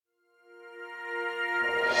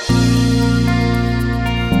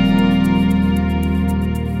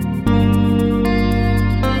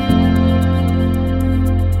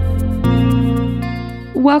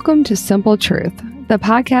Welcome to Simple Truth, the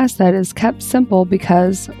podcast that is kept simple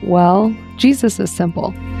because, well, Jesus is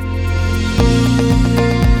simple.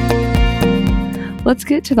 Let's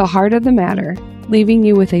get to the heart of the matter, leaving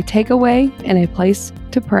you with a takeaway and a place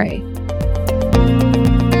to pray.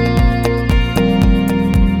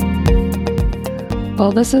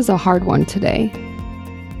 Well, this is a hard one today.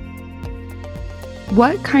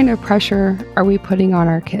 What kind of pressure are we putting on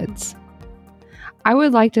our kids? I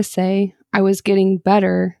would like to say I was getting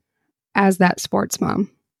better as that sports mom.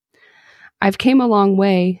 I've came a long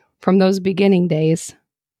way from those beginning days.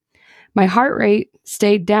 My heart rate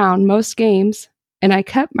stayed down most games, and I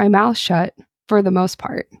kept my mouth shut for the most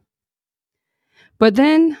part. But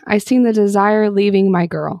then I seen the desire leaving my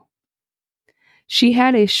girl. She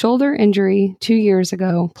had a shoulder injury 2 years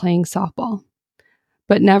ago playing softball,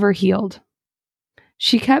 but never healed.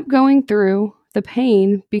 She kept going through the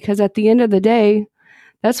pain because at the end of the day,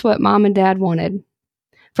 that's what mom and dad wanted,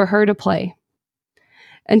 for her to play.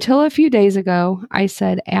 Until a few days ago, I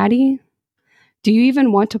said, "Addie, do you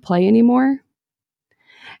even want to play anymore?"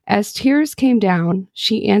 As tears came down,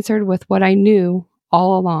 she answered with what I knew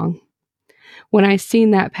all along, when I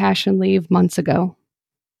seen that passion leave months ago.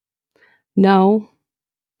 "No."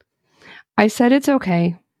 I said, "It's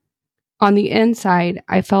okay." On the inside,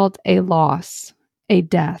 I felt a loss, a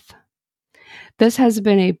death. This has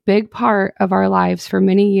been a big part of our lives for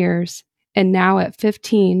many years, and now at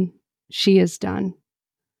 15, she is done.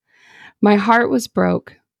 My heart was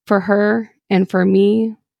broke for her and for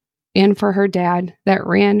me and for her dad that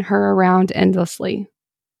ran her around endlessly.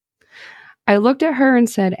 I looked at her and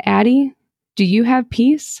said, "Addie, do you have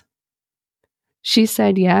peace?" She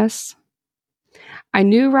said yes. I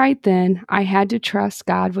knew right then I had to trust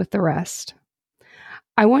God with the rest.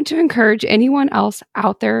 I want to encourage anyone else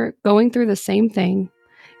out there going through the same thing.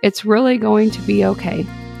 It's really going to be okay.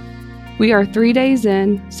 We are 3 days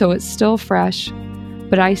in, so it's still fresh,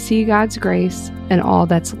 but I see God's grace in all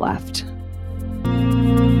that's left.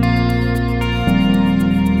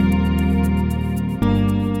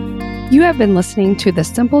 You have been listening to the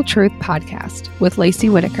Simple Truth Podcast with Lacey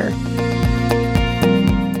Whitaker.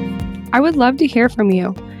 I would love to hear from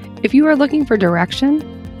you. If you are looking for direction,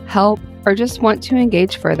 help, or just want to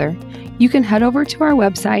engage further, you can head over to our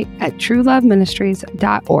website at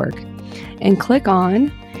trueloveministries.org and click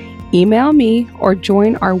on Email Me or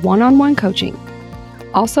join our one-on-one coaching.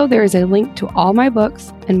 Also, there is a link to all my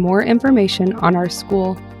books and more information on our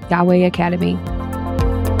school, Yahweh Academy.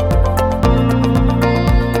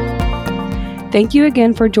 Thank you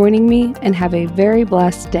again for joining me and have a very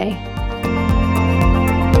blessed day.